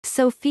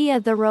Sophia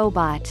the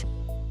Robot.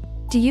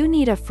 Do you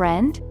need a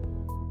friend?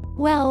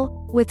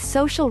 Well, with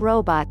social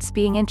robots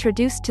being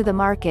introduced to the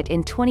market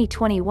in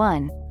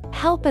 2021,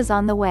 help is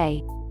on the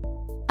way.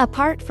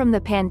 Apart from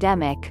the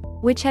pandemic,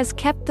 which has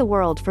kept the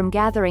world from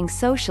gathering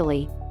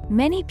socially,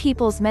 many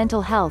people's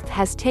mental health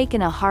has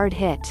taken a hard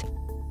hit.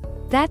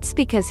 That's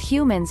because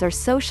humans are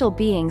social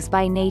beings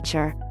by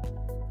nature.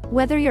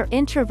 Whether you're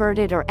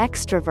introverted or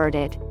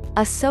extroverted,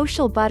 a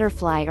social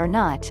butterfly or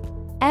not,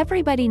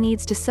 everybody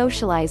needs to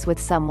socialize with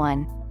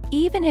someone,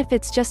 even if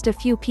it's just a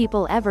few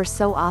people ever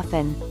so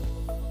often.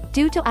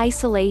 Due to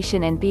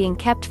isolation and being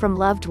kept from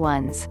loved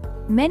ones,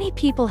 many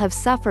people have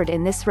suffered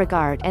in this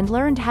regard and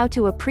learned how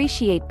to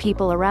appreciate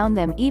people around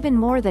them even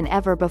more than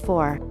ever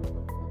before.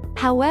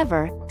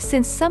 However,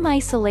 since some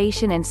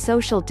isolation and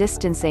social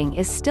distancing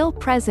is still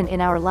present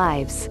in our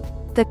lives,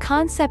 the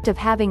concept of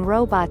having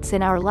robots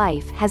in our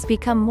life has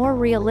become more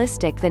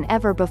realistic than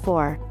ever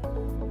before.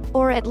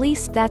 Or at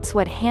least that's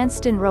what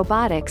Hanson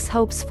Robotics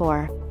hopes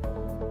for.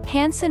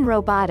 Hanson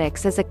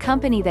Robotics is a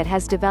company that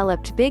has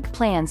developed big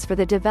plans for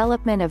the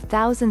development of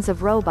thousands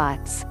of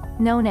robots,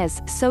 known as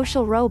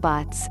social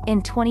robots,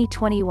 in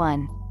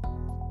 2021.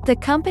 The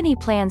company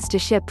plans to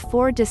ship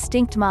 4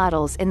 distinct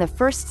models in the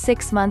first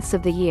 6 months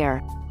of the year,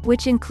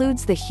 which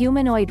includes the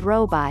humanoid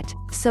robot,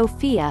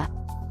 Sophia,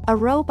 a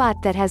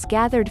robot that has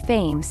gathered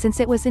fame since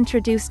it was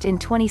introduced in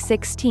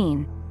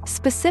 2016,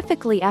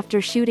 specifically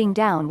after shooting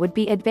down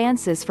would-be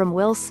advances from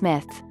Will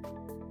Smith.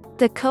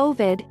 The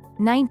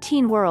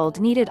COVID-19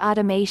 world needed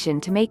automation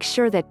to make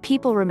sure that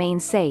people remain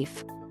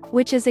safe,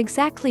 which is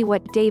exactly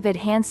what David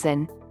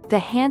Hanson, the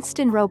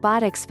Hanson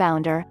Robotics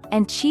founder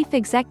and chief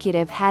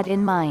executive, had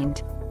in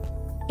mind.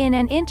 In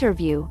an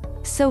interview,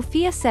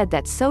 Sophia said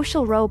that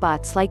social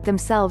robots like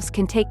themselves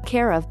can take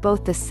care of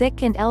both the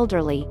sick and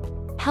elderly,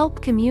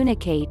 help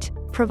communicate,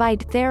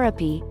 provide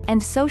therapy,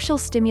 and social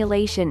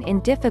stimulation in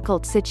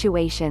difficult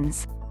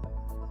situations.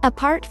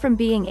 Apart from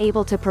being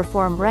able to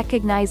perform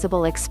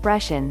recognizable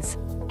expressions,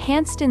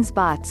 Hanson's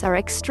bots are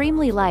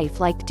extremely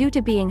lifelike due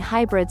to being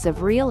hybrids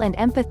of real and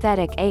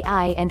empathetic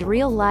AI and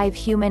real live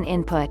human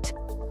input.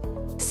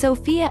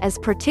 Sophia is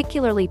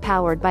particularly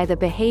powered by the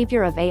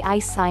behavior of AI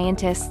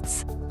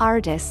scientists,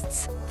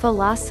 artists,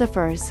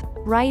 philosophers,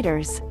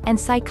 writers, and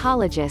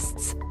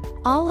psychologists,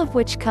 all of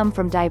which come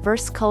from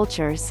diverse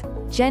cultures,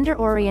 gender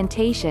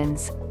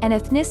orientations, and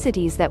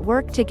ethnicities that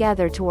work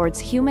together towards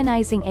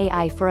humanizing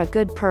AI for a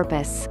good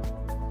purpose.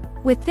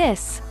 With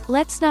this,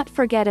 let's not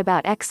forget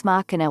about Ex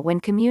Machina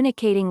when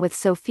communicating with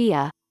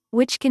Sophia,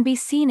 which can be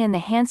seen in the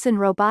Hanson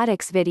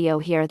Robotics video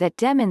here that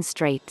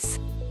demonstrates.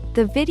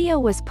 The video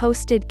was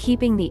posted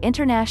keeping the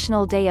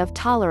International Day of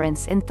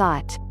Tolerance in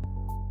thought.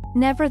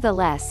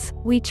 Nevertheless,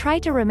 we try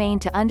to remain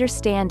to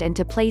understand and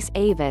to place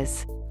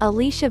Ava's,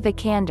 Alicia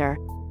Vikander,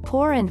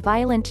 poor and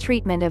violent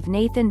treatment of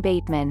Nathan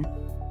Bateman,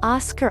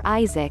 Oscar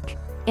Isaac,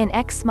 in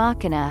Ex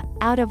Machina,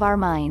 out of our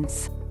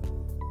minds.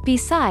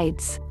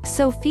 Besides,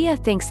 Sophia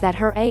thinks that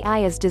her AI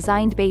is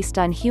designed based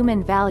on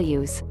human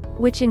values,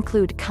 which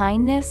include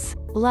kindness,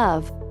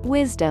 love,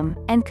 wisdom,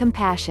 and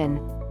compassion.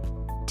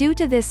 Due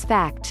to this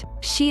fact,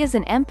 she is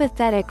an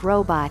empathetic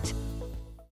robot,